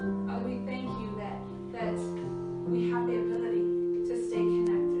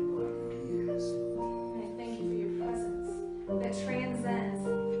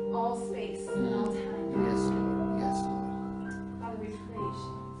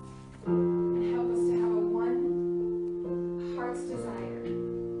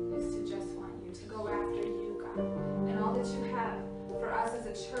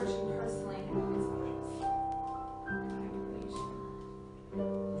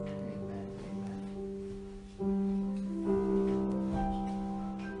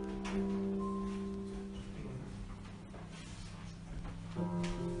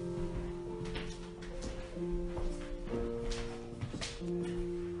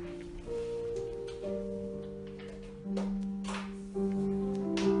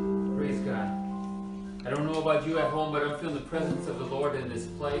home, but I'm feeling the presence of the Lord in this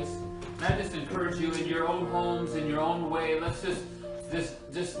place. And I just encourage you in your own homes, in your own way, let's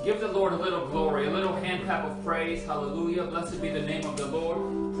just give the Lord a little glory, a little hand clap of praise. Hallelujah. Blessed be the name of the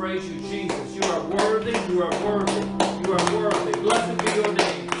Lord. Praise you, Jesus. You are worthy. You are worthy. You are worthy. Blessed be your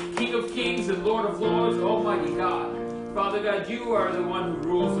name. King of kings and Lord of lords, Almighty God. Father God, you are the one who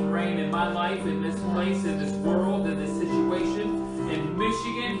rules and reigns in my life, in this place, in this world, in this situation. In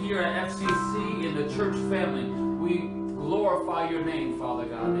Michigan, here at FCC, in the church family, we glorify your name, Father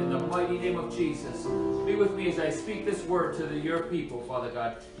God, in the mighty name of Jesus. Be with me as I speak this word to your people, Father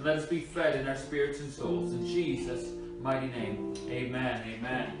God, and let us be fed in our spirits and souls. In Jesus' mighty name, amen,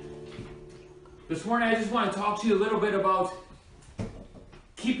 amen. This morning, I just want to talk to you a little bit about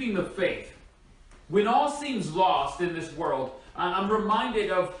keeping the faith. When all seems lost in this world, I'm reminded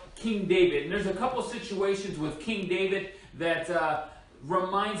of King David. And there's a couple situations with King David that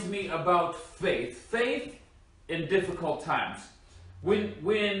reminds me about faith. Faith in difficult times.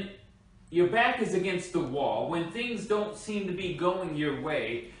 When your back is against the wall, when things don't seem to be going your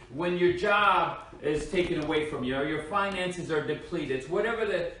way, when your job is taken away from you, or your finances are depleted, whatever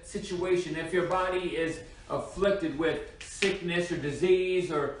the situation, if your body is afflicted with sickness or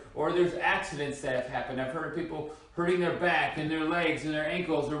disease, or there's accidents that have happened. I've heard of people hurting their back and their legs and their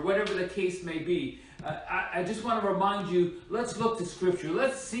ankles, or whatever the case may be. I just want to remind you, let's look to Scripture.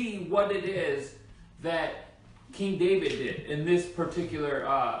 Let's see what it is that King David did in this particular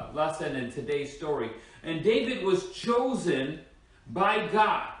lesson in today's story. And David was chosen by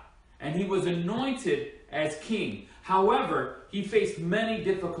God, and he was anointed as king. However, he faced many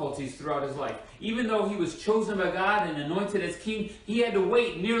difficulties throughout his life. Even though he was chosen by God and anointed as king, he had to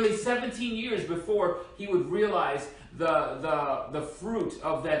wait nearly 17 years before he would realize the fruit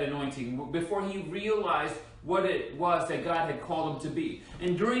of that anointing, before he realized what it was that God had called him to be.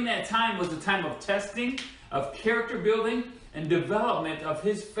 And during that time was a time of testing, of character building, and development of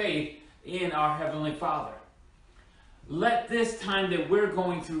his faith in our Heavenly Father. Let this time that we're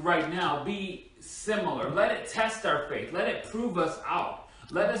going through right now be similar. Let it test our faith. Let it prove us out.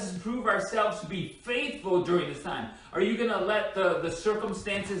 Let us prove ourselves to be faithful during this time. Are you going to let the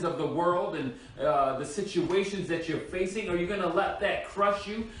circumstances of the world and the situations that you're facing, are you going to let that crush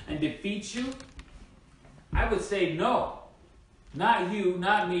you and defeat you? I would say no. Not you,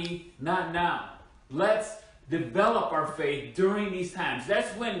 not me, not now. Let's develop our faith during these times. That's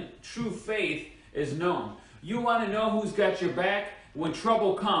when true faith is known. You want to know who's got your back? When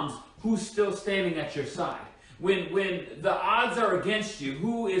trouble comes, who's still standing at your side? When the odds are against you,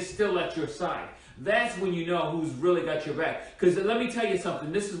 who is still at your side? That's when you know who's really got your back. Because let me tell you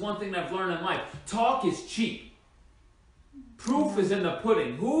something. This is one thing I've learned in life. Talk is cheap. Proof is in the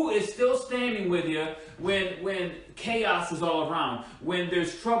pudding. Who is still standing with you when chaos is all around? When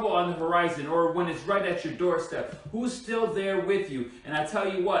there's trouble on the horizon, or when it's right at your doorstep? Who's still there with you? And I tell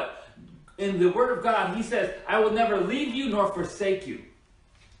you what, in the Word of God, He says, I will never leave you nor forsake you.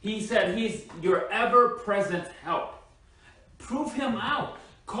 He said He's your ever-present help. Prove Him out.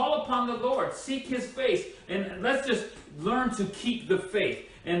 Call upon the Lord. Seek His face. And let's just learn to keep the faith.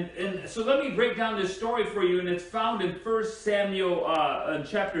 And so let me break down this story for you. And it's found in 1 Samuel in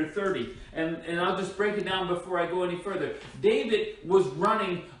chapter 30. And I'll just break it down before I go any further. David was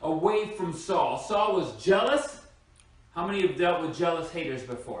running away from Saul. Saul was jealous. How many have dealt with jealous haters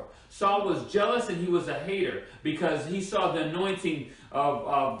before? Saul was jealous, and he was a hater because he saw the anointing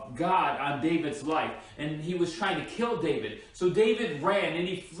of God on David's life, and he was trying to kill David. So David ran and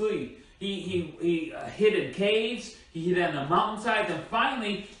he flew. He hid in caves, he hid on the mountainsides, and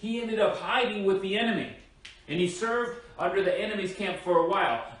finally he ended up hiding with the enemy. And he served under the enemy's camp for a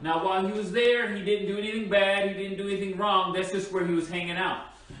while. Now while he was there, he didn't do anything bad, he didn't do anything wrong. That's just where he was hanging out.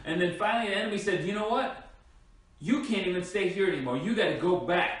 And then finally the enemy said, you know what? You can't even stay here anymore. You got to go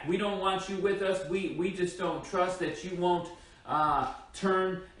back. We don't want you with us. We just don't trust that you won't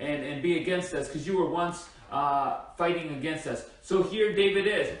turn and be against us, because you were once fighting against us. So here David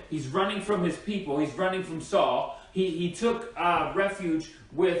is. He's running from his people. He's running from Saul. He took refuge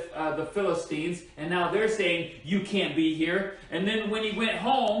with the Philistines, and now they're saying, you can't be here. And then when he went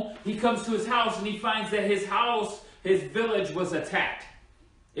home, he comes to his house, and he finds that his house, his village was attacked.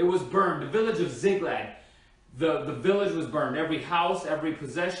 It was burned. The village of Ziklag. The village was burned. Every house, every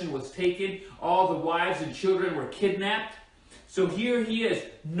possession was taken. All the wives and children were kidnapped. So here he is,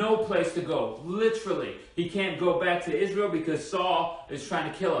 no place to go. Literally, he can't go back to Israel because Saul is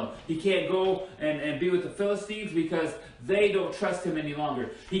trying to kill him. He can't go and be with the Philistines because they don't trust him any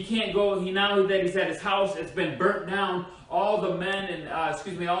longer. He can't go. Now that he's at his house, it's been burnt down. All the men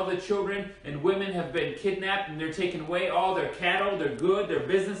and all the children and women have been kidnapped, and they're taken away. All their cattle, their good, their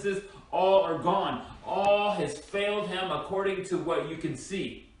businesses, All are gone. All has failed him according to what you can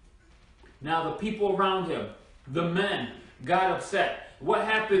see. Now the people around him, the men, got upset. What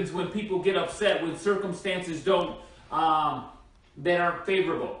happens when people get upset when circumstances that aren't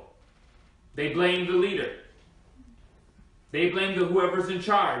favorable? They blame the leader. They blame whoever's in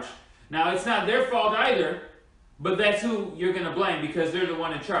charge. Now it's not their fault either, but that's who you're going to blame because they're the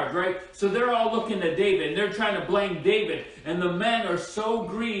one in charge, right? So they're all looking at David and they're trying to blame David. And the men are so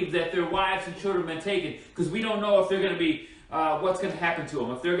grieved that their wives and children have been taken because we don't know if they're going to be, what's going to happen to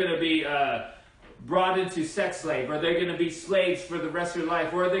them. If they're going to be brought into sex slave, or they're going to be slaves for the rest of their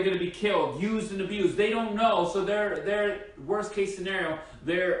life, or are they going to be killed, used and abused. They don't know. So their worst case scenario,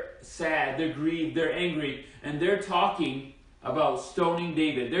 they're sad, they're grieved, they're angry, and they're talking about stoning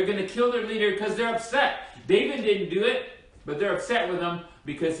David. They're going to kill their leader because they're upset. David didn't do it, but they're upset with him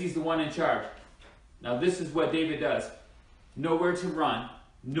because he's the one in charge. Now this is what David does. Nowhere to run,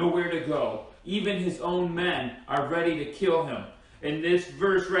 nowhere to go. Even his own men are ready to kill him. In this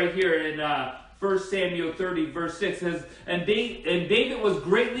verse right here in 1 Samuel 30 verse 6 says, And David was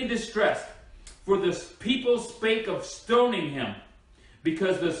greatly distressed, for the people spake of stoning him,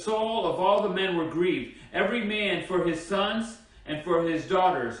 because the soul of all the men were grieved, every man for his sons and for his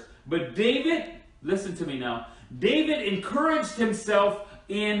daughters. But David, listen to me now, David encouraged himself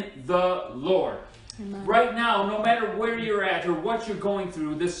in the Lord. Amen. Right now, no matter where you're at or what you're going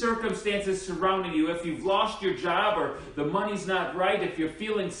through, the circumstances surrounding you, if you've lost your job or the money's not right, if you're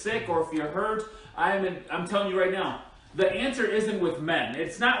feeling sick or if you're hurt, I'm telling you right now, the answer isn't with men.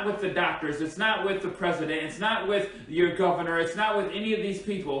 It's not with the doctors. It's not with the president. It's not with your governor. It's not with any of these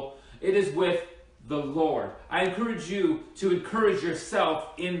people. It is with the Lord. I encourage you to encourage yourself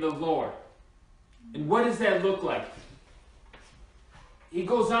in the Lord. And what does that look like? He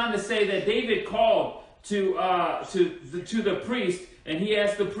goes on to say that David called to the priest, and he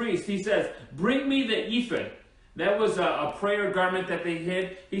asked the priest, he says, bring me the ephod. That was a prayer garment that they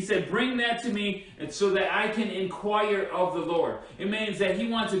hid. He said, bring that to me and so that I can inquire of the Lord. It means that he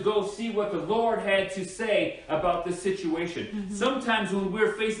wants to go see what the Lord had to say about the situation. Mm-hmm. Sometimes when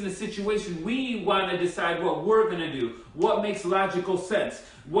we're facing a situation, we want to decide what we're going to do. What makes logical sense?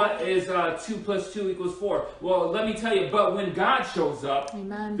 What is 2 + 2 = 4? Well, let me tell you, but when God shows up,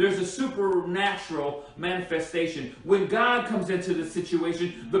 Amen. There's a supernatural manifestation. When God comes into the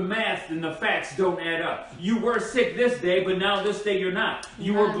situation, the math and the facts don't add up. You were sick this day, but now this day you're not. Amen.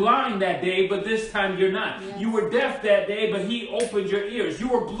 You were blind that day, but this time you're not. Yes. You were deaf that day, but he opened your ears. You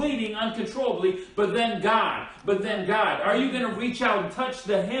were bleeding uncontrollably, but then God. Are you going to reach out and touch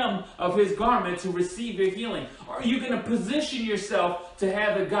the hem of his garment to receive your healing? Are you going to position yourself to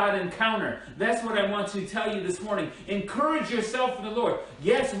have a God encounter? That's what I want to tell you this morning. Encourage yourself in the Lord.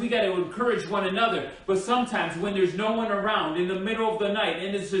 Yes, we got to encourage one another, but sometimes when there's no one around in the middle of the night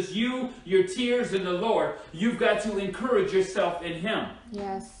and it's just you, your tears, and the Lord, you've got to encourage yourself in him.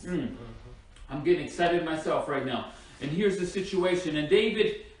 Yes. I'm getting excited myself right now. And here's the situation. And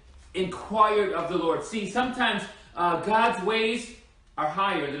David inquired of the Lord. See, sometimes God's ways are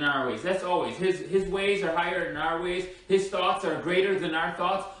higher than our ways. That's always. His ways are higher than our ways. His thoughts are greater than our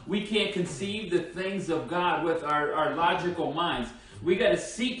thoughts. We can't conceive the things of God with our logical minds. We got to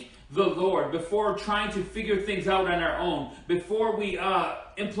seek the Lord before trying to figure things out on our own, before we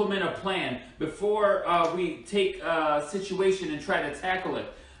implement a plan, before we take a situation and try to tackle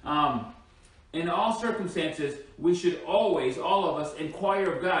it. In all circumstances, we should always, all of us,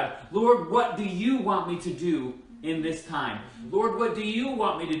 inquire of God, Lord, what do you want me to do in this time? Lord, what do you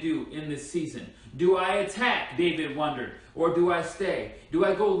want me to do in this season? Do I attack, David wondered, or do I stay? Do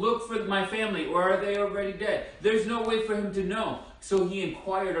I go look for my family, or are they already dead? There's no way for him to know. So he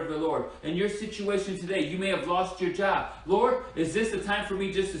inquired of the Lord. In your situation today, you may have lost your job. Lord, is this the time for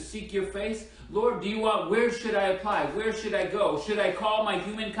me just to seek your face? Lord, where should I apply? Where should I go? Should I call my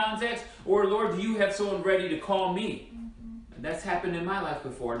human contacts? Or Lord, do you have someone ready to call me? And that's happened in my life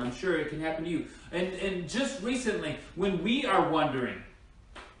before, and I'm sure it can happen to you. And just recently, when we are wondering,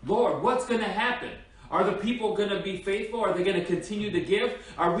 Lord, what's going to happen? Are the people going to be faithful? Are they going to continue to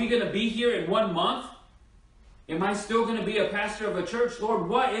give? Are we going to be here in 1 month? Am I still going to be a pastor of a church? Lord,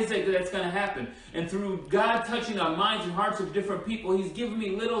 what is it that's going to happen? And through God touching the minds and hearts of different people, he's given me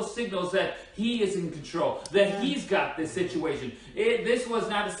little signals that he is in control, that he's got this situation. This was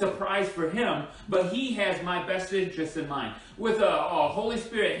not a surprise for him, but he has my best interest in mind. With a Holy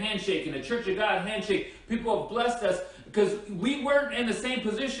Spirit handshake and a Church of God handshake, people have blessed us because we weren't in the same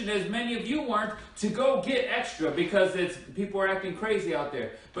position as many of you weren't to go get extra because people are acting crazy out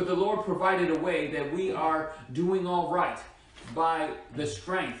there. But the Lord provided a way that we are doing all right by the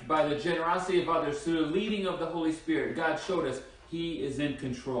strength, by the generosity of others, through the leading of the Holy Spirit. God showed us he is in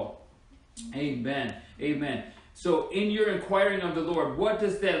control. Amen. Amen. So in your inquiring of the Lord, what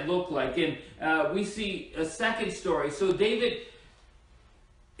does that look like? And we see a second story. So David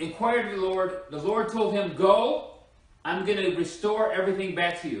inquired of the Lord. The Lord told him, go, I'm going to restore everything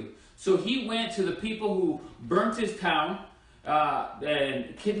back to you. So he went to the people who burnt his town,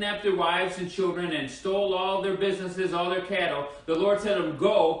 and kidnapped their wives and children and stole all their businesses, all their cattle. The Lord said to him,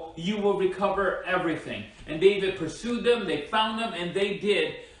 go, you will recover everything. And David pursued them, they found them, and they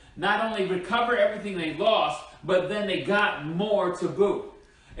did not only recover everything they lost, but then they got more to boot.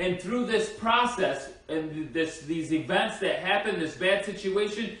 And through this process, and these events that happen, this bad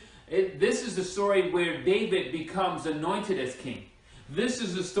situation, this is the story where David becomes anointed as king. This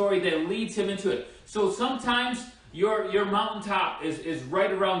is the story that leads him into it. So sometimes your mountaintop is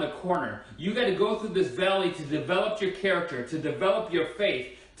right around the corner. You got to go through this valley to develop your character, to develop your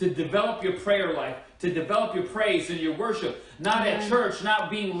faith, to develop your prayer life, to develop your praise and your worship. Not at church,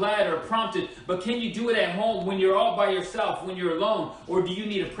 not being led or prompted, but can you do it at home when you're all by yourself, when you're alone? Or do you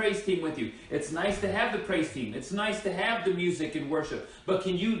need a praise team with you? It's nice to have the praise team. It's nice to have the music and worship. But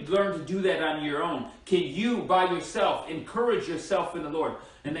can you learn to do that on your own? Can you, by yourself, encourage yourself in the Lord?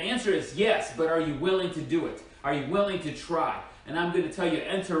 And the answer is yes, but are you willing to do it? Are you willing to try? And I'm going to tell you,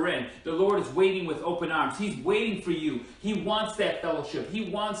 enter in. The Lord is waiting with open arms. He's waiting for you. He wants that fellowship. He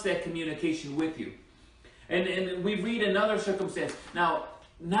wants that communication with you. And we read another circumstance. Now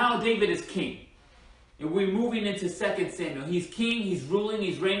David is king. And we're moving into 2 Samuel. He's king, he's ruling,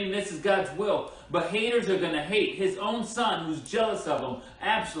 he's reigning. This is God's will. But haters are going to hate. His own son, who's jealous of him,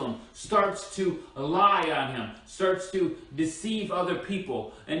 Absalom, starts to lie on him, starts to deceive other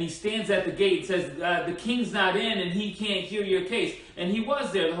people. And he stands at the gate and says, the king's not in and he can't hear your case. And he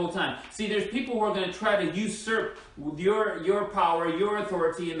was there the whole time. See, there's people who are going to try to usurp your power, your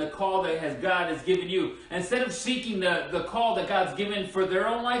authority, and the call that God has given you. Instead of seeking the call that God's given for their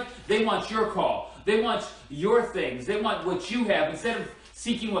own life, they want your call. They want your things. They want what you have. Instead of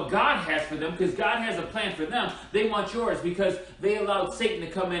seeking what God has for them, because God has a plan for them, they want yours because they allowed Satan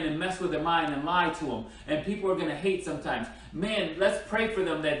to come in and mess with their mind and lie to them. And people are going to hate sometimes. Man, let's pray for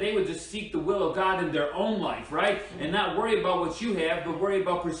them that they would just seek the will of God in their own life, right? And not worry about what you have, but worry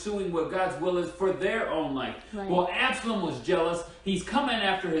about pursuing what God's will is for their own life. Right. Well, Absalom was jealous. He's coming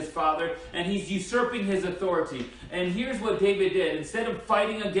after his father, and he's usurping his authority. And here's what David did. Instead of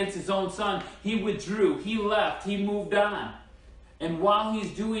fighting against his own son, he withdrew. He left. He moved on. And while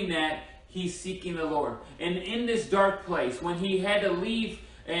he's doing that, he's seeking the Lord. And in this dark place, when he had to leave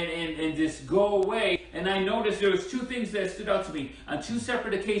and just go away, and I noticed there was two things that stood out to me. On two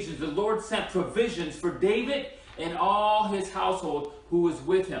separate occasions, the Lord sent provisions for David and all his household who was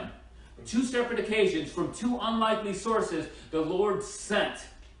with him. Two separate occasions from two unlikely sources, the Lord sent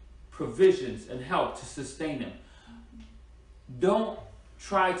provisions and help to sustain him. Don't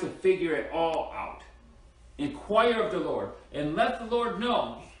try to figure it all out. Inquire of the Lord and let the Lord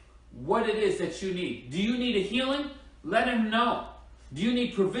know what it is that you need. Do you need a healing? Let him know. Do you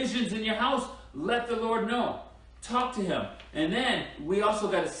need provisions in your house? Let the Lord know. Talk to him. And then we also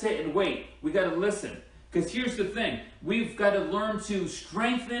got to sit and wait. We got to listen. Because here's the thing. We've got to learn to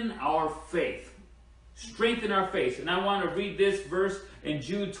strengthen our faith. Strengthen our faith. And I want to read this verse in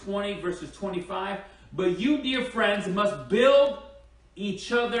Jude 20, verses 25. But you, dear friends, must build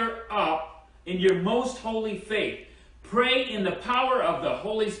each other up in your most holy faith. Pray in the power of the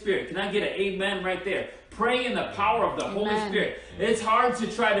Holy Spirit. Can I get an amen right there? Pray in the power of the Holy Spirit. It's hard to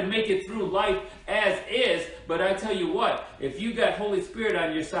try to make it through life as is, but I tell you what, if you got Holy Spirit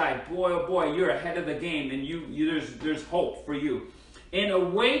on your side, boy oh boy, you're ahead of the game, and there's hope for you. And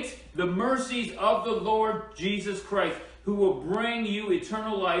await the mercies of the Lord Jesus Christ, who will bring you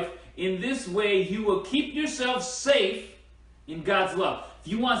eternal life. In this way, you will keep yourself safe in God's love.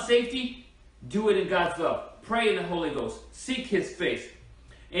 If you want safety, do it in God's love. Pray in the Holy Ghost. Seek his face.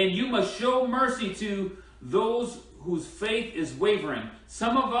 And you must show mercy to those whose faith is wavering.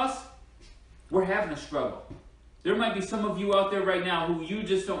 Some of us, we're having a struggle. There might be some of you out there right now who you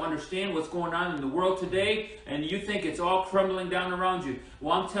just don't understand what's going on in the world today, and you think it's all crumbling down around you.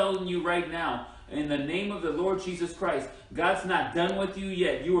 Well, I'm telling you right now, in the name of the Lord Jesus Christ, God's not done with you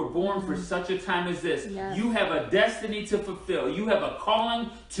yet. You were born for such a time as this. Yes. You have a destiny to fulfill. You have a calling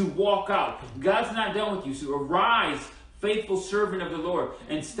to walk out. God's not done with you. So arise, faithful servant of the Lord,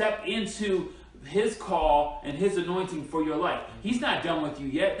 and step into his call and his anointing for your life. He's not done with you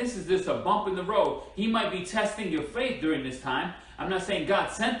yet. This is just a bump in the road. He might be testing your faith during this time. I'm not saying God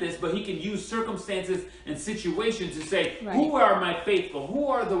sent this, but he can use circumstances and situations to say, who are my faithful? Who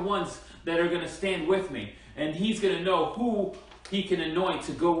are the ones that are going to stand with me? And he's going to know He can anoint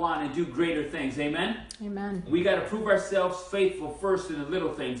to go on and do greater things. Amen? Amen. We got to prove ourselves faithful first in the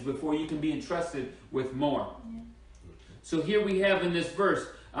little things before you can be entrusted with more. So here we have in this verse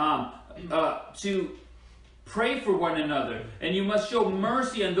to pray for one another, and you must show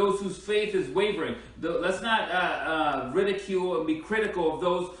mercy on those whose faith is wavering. Let's not ridicule and be critical of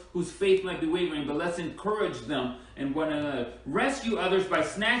those whose faith might be wavering, but let's encourage them and one another. Rescue others by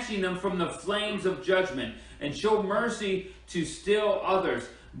snatching them from the flames of judgment, and show mercy to still others,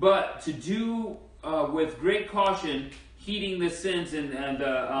 but to do with great caution, heeding the sins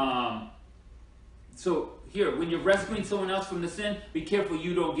so here, when you're rescuing someone else from the sin, be careful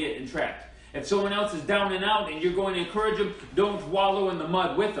you don't get entrapped. If someone else is down and out and you're going to encourage them, don't wallow in the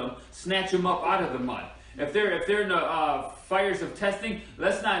mud with them. Snatch them up out of the mud. If they're in the fires of testing,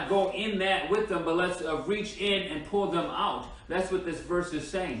 let's not go in that with them, but let's reach in and pull them out. That's what this verse is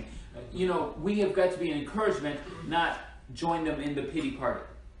saying. You know, we have got to be an encouragement, not join them in the pity party.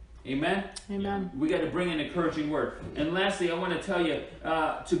 Amen? Amen. We got to bring an encouraging word. And lastly, I want to tell you,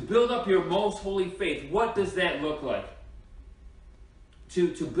 to build up your most holy faith, what does that look like?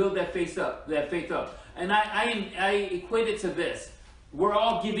 To build that faith up. And I equate it to this. We're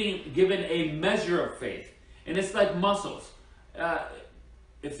all given a measure of faith. And it's like muscles.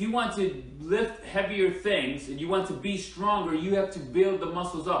 If you want to lift heavier things and you want to be stronger, you have to build the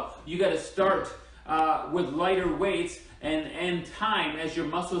muscles up. You got to start with lighter weights, and time, as your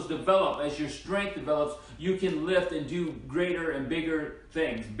muscles develop, as your strength develops, you can lift and do greater and bigger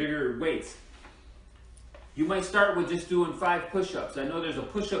things, bigger weights. You might start with just doing 5 push-ups. I know there's a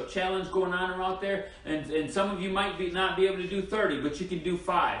push-up challenge going on out there, and some of you might not be able to do 30, but you can do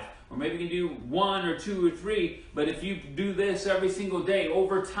 5. Or maybe you can do 1 or 2 or 3, but if you do this every single day,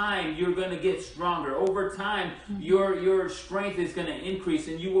 over time you're going to get stronger. Over time, your strength is going to increase,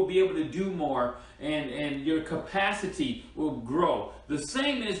 and you will be able to do more, and your capacity will grow. The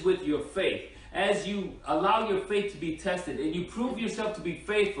same is with your faith. As you allow your faith to be tested and you prove yourself to be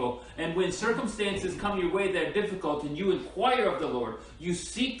faithful, and when circumstances come your way that are difficult and you inquire of the Lord, you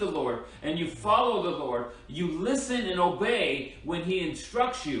seek the Lord and you follow the Lord, you listen and obey when He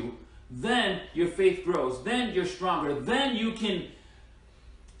instructs you, then your faith grows, then you're stronger, then you can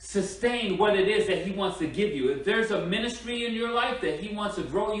sustain what it is that He wants to give you. If there's a ministry in your life that He wants to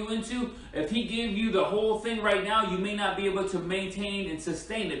grow you into, if He gave you the whole thing right now, you may not be able to maintain and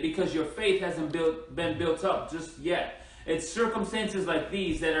sustain it because your faith hasn't been built up just yet. It's circumstances like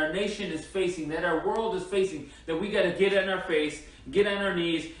these that our nation is facing, that our world is facing, that we got to get on our face, get on our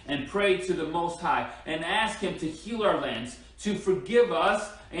knees, and pray to the Most High and ask Him to heal our lands, to forgive us,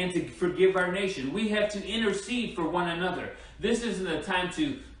 and to forgive our nation. We have to intercede for one another. This isn't a time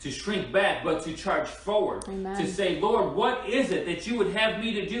to shrink back, but to charge forward. Amen. To say, Lord, what is it that you would have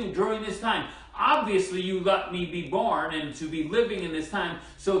me to do during this time? Obviously, you let me be born and to be living in this time.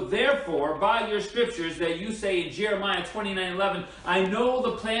 So therefore, by your scriptures that you say in Jeremiah 29:11, I know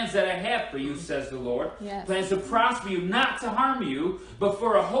the plans that I have for you, says the Lord. Yes. Plans to prosper you, not to harm you, but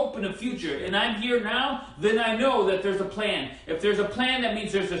for a hope in the future. And I'm here now, then I know that there's a plan. If there's a plan, that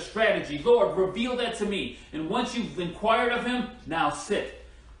means there's a strategy. Lord, reveal that to me. And once you've inquired of Him, now sit.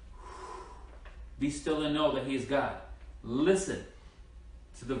 Be still and know that He is God. Listen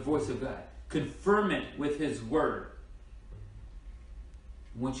to the voice of God. Confirm it with His word.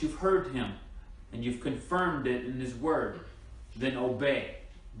 Once you've heard Him and you've confirmed it in His word, then obey.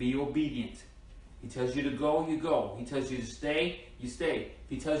 Be obedient. He tells you to go, you go. He tells you to stay, you stay. If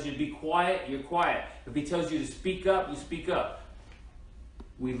He tells you to be quiet, you're quiet. If He tells you to speak up, you speak up.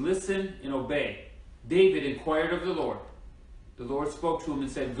 We listen and obey. David inquired of the Lord. The Lord spoke to him and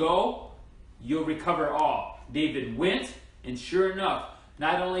said, go, you'll recover all. David went, and sure enough,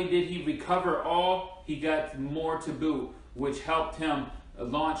 not only did he recover all, he got more to boot, which helped him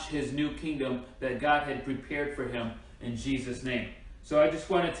launch his new kingdom that God had prepared for him in Jesus' name. So I just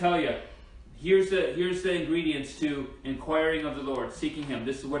want to tell you, here's the ingredients to inquiring of the Lord, seeking Him.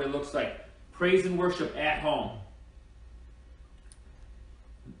 This is what it looks like. Praise and worship at home.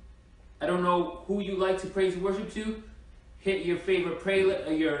 I don't know who you like to praise and worship to. Hit your favorite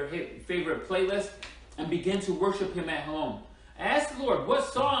playlist and begin to worship Him at home. Ask the Lord, what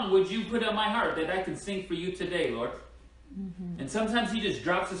song would you put on my heart that I can sing for you today, Lord? Mm-hmm. And sometimes He just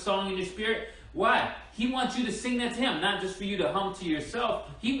drops a song in your spirit. Why? He wants you to sing that to Him, not just for you to hum to yourself.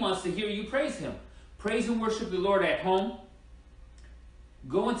 He wants to hear you praise Him. Praise and worship the Lord at home.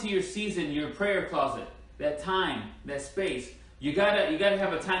 Go into your season, your prayer closet, that time, that space. You gotta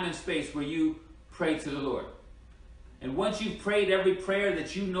have a time and space where you pray to the Lord. And once you've prayed every prayer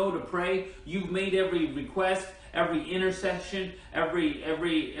that you know to pray, you've made every request, every intercession,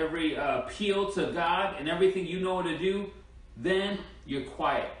 every appeal to God, and everything you know to do, Then you're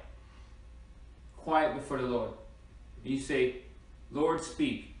quiet. Quiet before the Lord. You say, Lord,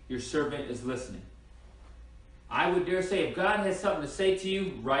 speak. Your servant is listening. I would dare say, if God has something to say to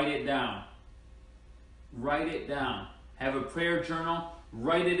you, write it down. Write it down. Have a prayer journal.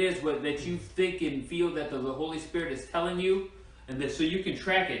 Write it is what that you think and feel that the Holy Spirit is telling you, and that so you can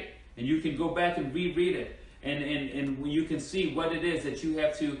track it and you can go back and reread it, and you can see what it is that you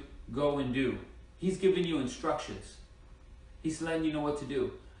have to go and do. He's giving you instructions. He's letting you know what to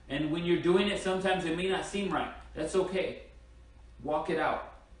do. And when you're doing it, sometimes it may not seem right. That's okay. Walk it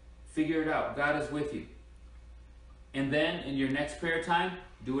out. Figure it out. God is with you. And then in your next prayer time,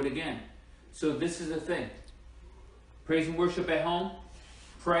 do it again. So this is the thing. Praise and worship at home.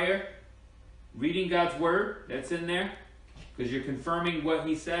 Prayer. Reading God's word. That's in there. Because you're confirming what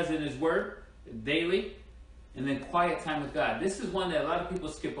he says in his word daily. And then quiet time with God. This is one that a lot of people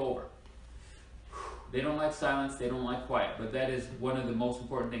skip over. They don't like silence. They don't like quiet. But that is one of the most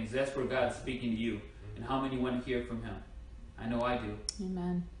important things. That's where God's speaking to you. And how many want to hear from him? I know I do.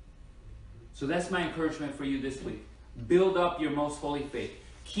 Amen. So that's my encouragement for you this week. Build up your most holy faith.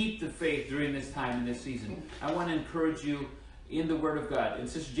 Keep the faith during this time in this season. I want to encourage you in the Word of God. And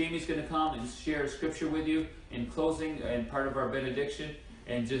Sister Jamie's going to come and share a scripture with you in closing and part of our benediction,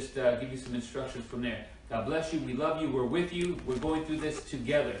 and just give you some instructions from there. God bless you. We love you. We're with you. We're going through this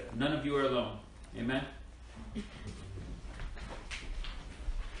together. None of you are alone. Amen.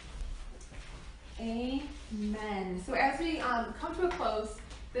 Amen. So as we come to a close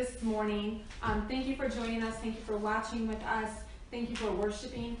this morning, thank you for joining us. Thank you for watching with us. Thank you for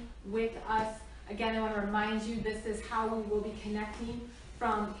worshiping with us. Again, I want to remind you, this is how we will be connecting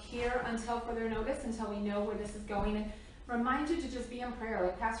from here until further notice, until we know where this is going. And remind you to just be in prayer,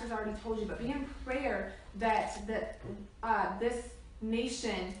 like Pastor's already told you, but be in prayer that this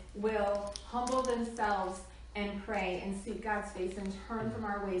nation will humble themselves and pray and seek God's face and turn from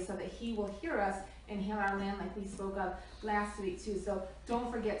our ways, so that he will hear us and heal our land, like we spoke of last week too. So don't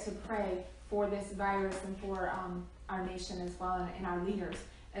forget to pray for this virus and for our nation as well, and our leaders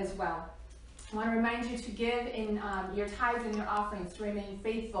as well. I want to remind you to give in your tithes and your offerings, to remain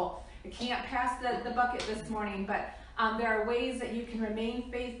faithful. I can't pass the bucket this morning, but there are ways that you can remain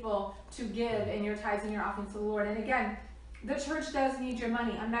faithful to give in your tithes and your offerings to the Lord. And again, the church does need your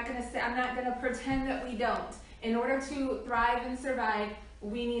money. I'm not going to pretend that we don't. In order to thrive and survive,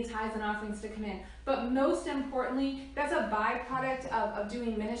 we need tithes and offerings to come in. But most importantly, that's a byproduct of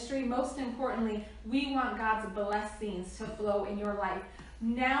doing ministry. Most importantly, we want God's blessings to flow in your life.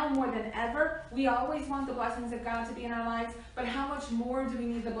 Now more than ever, we always want the blessings of God to be in our lives, but how much more do we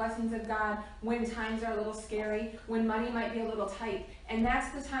need the blessings of God when times are a little scary, when money might be a little tight? And that's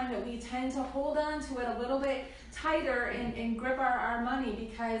the time that we tend to hold on to it a little bit tighter and grip our money,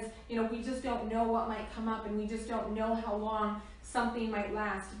 because we just don't know what might come up, and we just don't know how long something might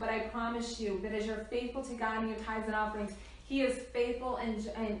last. But I promise you that as you're faithful to God in your tithes and offerings, he is faithful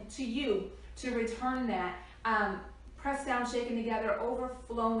and to you to return that. Pressed down, shaken together,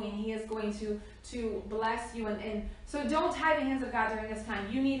 overflowing. He is going to bless you. And so don't tie the hands of God during this time.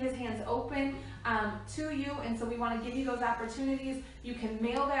 You need his hands open to you. And so we want to give you those opportunities. You can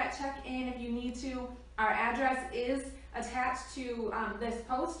mail that check in if you need to. Our address is attached to this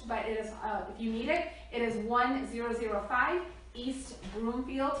post, but it is, if you need it, it is 1005 East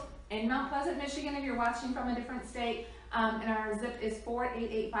Broomfield in Mount Pleasant, Michigan, if you're watching from a different state. And our zip is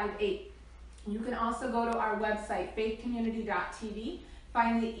 48858. You can also go to our website, faithcommunity.tv,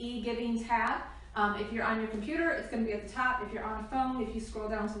 find the e-giving tab. If you're on your computer, it's going to be at the top. If you're on a phone, if you scroll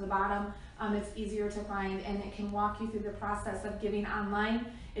down to the bottom, it's easier to find, and it can walk you through the process of giving online.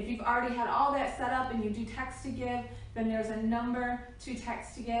 If you've already had all that set up and you do text to give, then there's a number to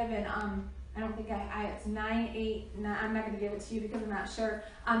text to give, and I don't think it's 989. I'm not going to give it to you because I'm not sure.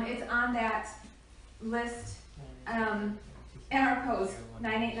 It's on that list in our post,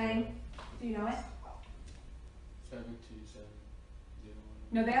 989. Do you know it? 727.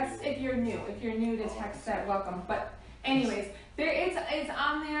 No, that's if you're new. If you're new to text that, welcome. But anyways, it's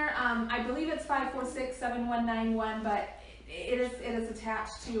on there. I believe it's 546-7191, but it is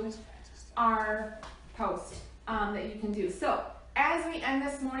attached to our post that you can do. So as we end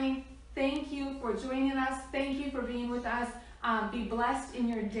this morning, thank you for joining us. Thank you for being with us. Be blessed in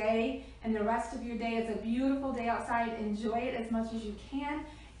your day and the rest of your day. It's a beautiful day outside. Enjoy it as much as you can.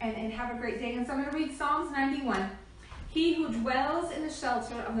 And have a great day. And so I'm going to read Psalms 91. He who dwells in the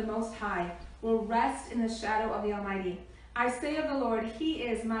shelter of the Most High will rest in the shadow of the Almighty. I say of the Lord, he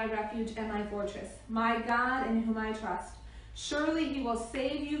is my refuge and my fortress, my God in whom I trust. Surely he will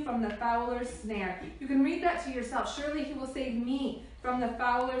save you from the fowler's snare. You can read that to yourself. Surely he will save me from the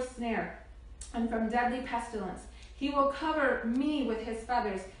fowler's snare and from deadly pestilence. He will cover me with his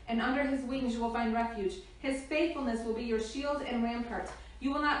feathers, and under his wings you will find refuge. His faithfulness will be your shield and rampart.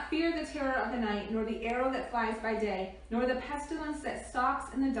 You will not fear the terror of the night, nor the arrow that flies by day, nor the pestilence that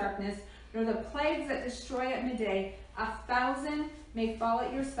stalks in the darkness, nor the plagues that destroy at midday. 1,000 may fall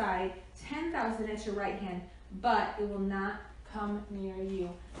at your side, 10,000 at your right hand, but it will not come near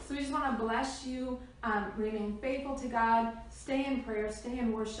you. So we just want to bless you. Remain faithful to God. Stay in prayer. Stay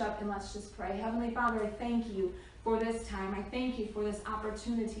in worship. And let's just pray. Heavenly Father, I thank you for this time. I thank you for this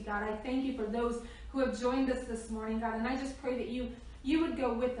opportunity, God. I thank you for those who have joined us this morning, God. And I just pray that you would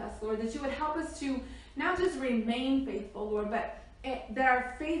go with us, Lord, that you would help us to not just remain faithful, Lord, but that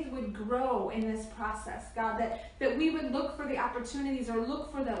our faith would grow in this process, God, that we would look for the opportunities or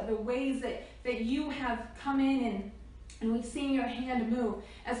look for the ways that you have come in and we've seen your hand move.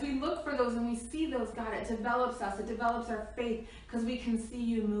 As we look for those and we see those, God, it develops us. It develops our faith because we can see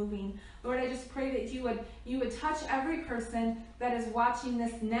you moving. Lord, I just pray that you would touch every person that is watching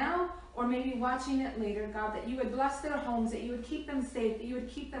this now or maybe watching it later, God, that you would bless their homes, that you would keep them safe, that you would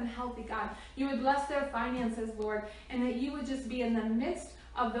keep them healthy, God. You would bless their finances, Lord, and that you would just be in the midst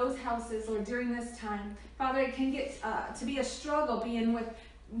of those houses, Lord, during this time. Father, it can get to be a struggle being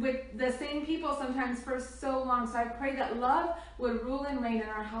with the same people sometimes for so long. So I pray that love would rule and reign in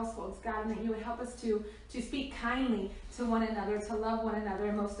our households, God, and that you would help us to speak kindly to one another, to love one another,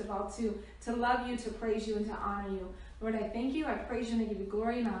 and most of all, to love you, to praise you, and to honor you. Lord, I thank you, I praise you, and I give you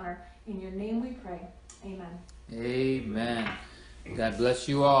glory and honor. In your name we pray. Amen. Amen. God bless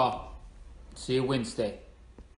you all. See you Wednesday.